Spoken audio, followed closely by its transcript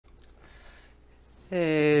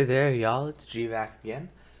Hey there, y'all. It's GVAC again.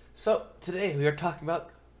 So, today we are talking about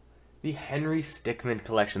the Henry Stickman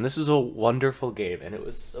collection. This is a wonderful game, and it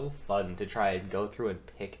was so fun to try and go through and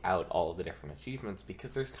pick out all of the different achievements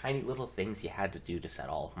because there's tiny little things you had to do to set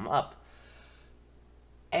all of them up.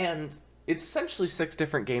 And it's essentially 6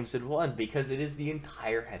 different games in one because it is the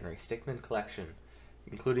entire Henry Stickman collection,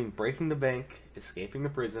 including breaking the bank, escaping the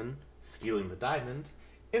prison, stealing the diamond,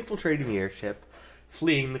 infiltrating the airship,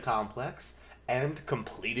 fleeing the complex, and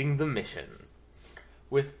completing the mission,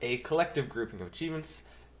 with a collective grouping of achievements,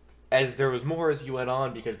 as there was more as you went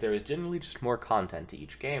on because there was generally just more content to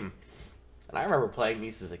each game. And I remember playing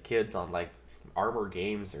these as a kid on like Armor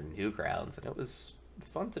Games or Newgrounds, and it was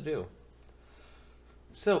fun to do.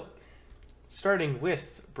 So, starting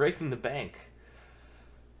with breaking the bank,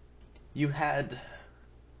 you had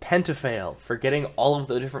Pentafail for getting all of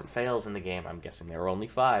the different fails in the game. I'm guessing there were only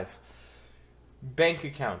 5. Bank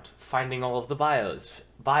account, finding all of the bios.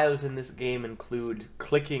 Bios in this game include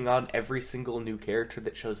clicking on every single new character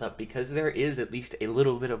that shows up because there is at least a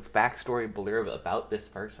little bit of backstory blurb about this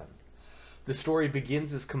person. The story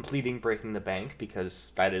begins as completing breaking the bank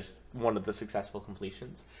because that is one of the successful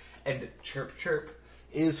completions. And Chirp Chirp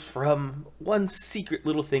is from one secret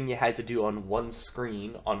little thing you had to do on one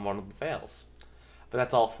screen on one of the fails. But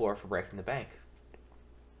that's all 4 for breaking the bank.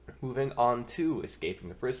 Moving on to escaping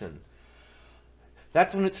the prison.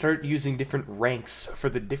 That's when it started using different ranks for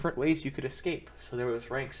the different ways you could escape. So there was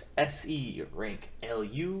ranks SE, rank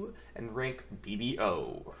LU, and rank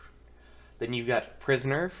BBO. Then you got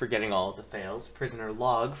Prisoner for getting all of the fails, Prisoner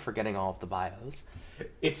Log for getting all of the bios,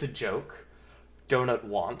 It's a Joke, Donut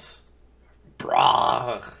Want,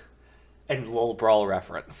 Brah, and Lol Brawl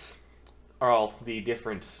Reference are all the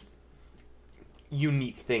different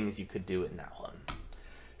unique things you could do in that one.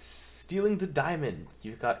 Stealing the Diamond,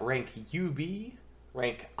 you've got rank UB,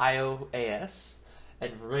 rank IOAS,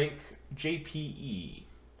 and rank JPE.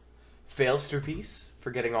 Failsterpiece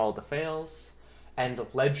for getting all the fails, and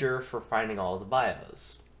Ledger for finding all the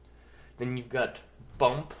bios. Then you've got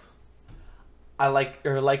Bump, like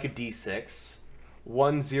a D6,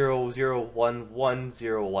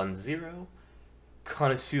 10011010,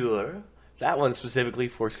 Connoisseur, that one specifically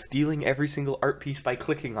for stealing every single art piece by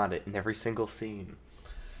clicking on it in every single scene.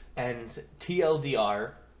 And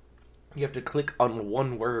TLDR, you have to click on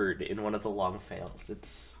one word in one of the long fails.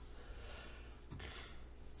 It's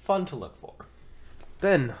fun to look for.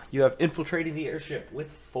 Then you have infiltrating the airship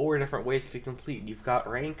with 4 different ways to complete. You've got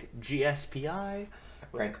rank GSPI,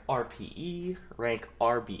 rank RPE, rank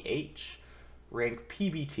RBH, rank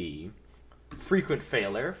PBT, frequent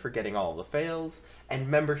failure for getting all the fails, and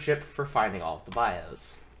membership for finding all of the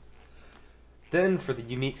bios. Then for the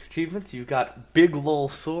unique achievements, you've got Big Lol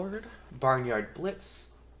Sword, Barnyard Blitz,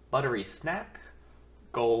 Buttery Snack,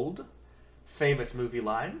 Gold, Famous Movie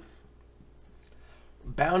Line,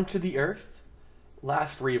 Bound to the Earth,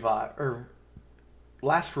 Last Revere,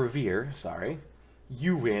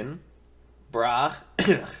 You Win, Brah,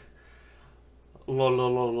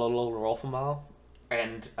 Rolfmal,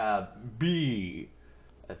 and B,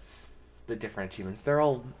 the different achievements. They're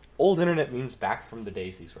all old internet memes back from the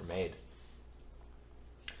days these were made.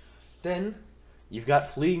 Then you've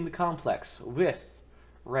got Fleeing the Complex with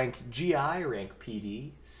rank GI, rank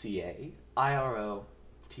PD, CA, IRO,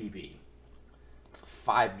 TB. It's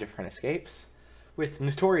 5 different escapes, with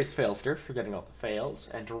Notorious Failster for getting all the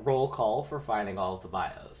fails, and Roll Call for finding all of the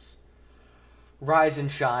bios. Rise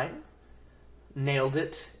and Shine, Nailed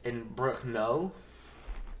It, and Bruchno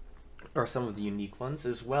are some of the unique ones,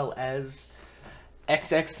 as well as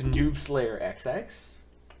XX Noob Slayer XX,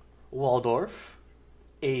 Waldorf,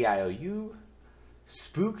 AIOU,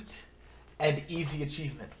 Spooked, and Easy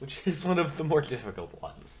Achievement, which is one of the more difficult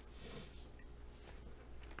ones.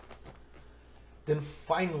 Then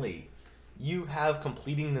finally, you have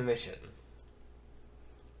completing the mission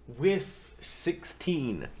with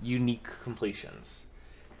 16 unique completions.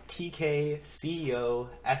 TK, CEO,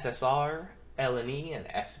 SSR, LNE, and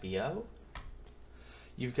SBO.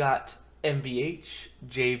 You've got MBH,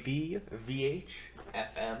 JB, VH,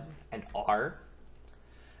 FM, and R,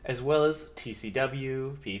 as well as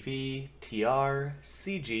TCW, PP, TR,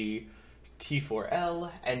 CG,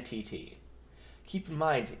 T4L, and TT. Keep in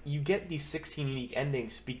mind, you get these 16 unique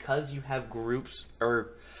endings because you have groups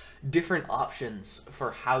or different options for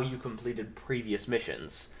how you completed previous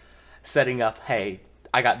missions. Setting up, hey,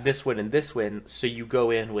 I got this win and this win, so you go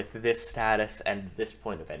in with this status and this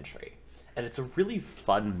point of entry. And it's a really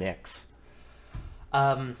fun mix.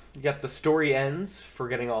 You got the story ends for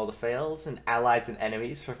getting all the fails, and allies and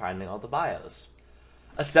enemies for finding all the bios.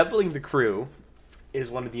 Assembling the crew is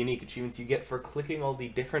one of the unique achievements you get for clicking all the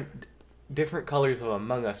different different colors of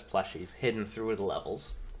Among Us plushies hidden through the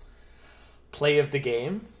levels, play of the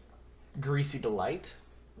game, Greasy Delight,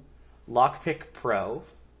 Lockpick Pro,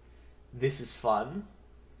 This Is Fun,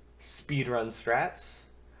 Speedrun Strats,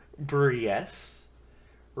 Yes,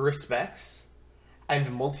 Respects, and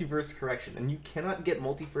Multiverse Correction. And you cannot get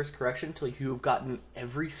Multiverse Correction until you've gotten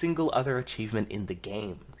every single other achievement in the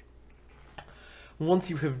game. Once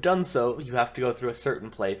you have done so, you have to go through a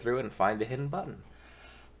certain playthrough and find a hidden button.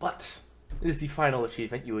 But it is the final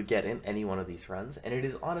achievement you would get in any one of these runs, and it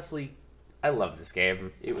is honestly, I love this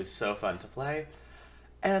game. It was so fun to play,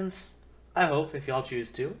 and I hope if y'all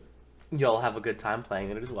choose to, y'all have a good time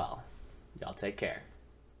playing it as well. Y'all take care.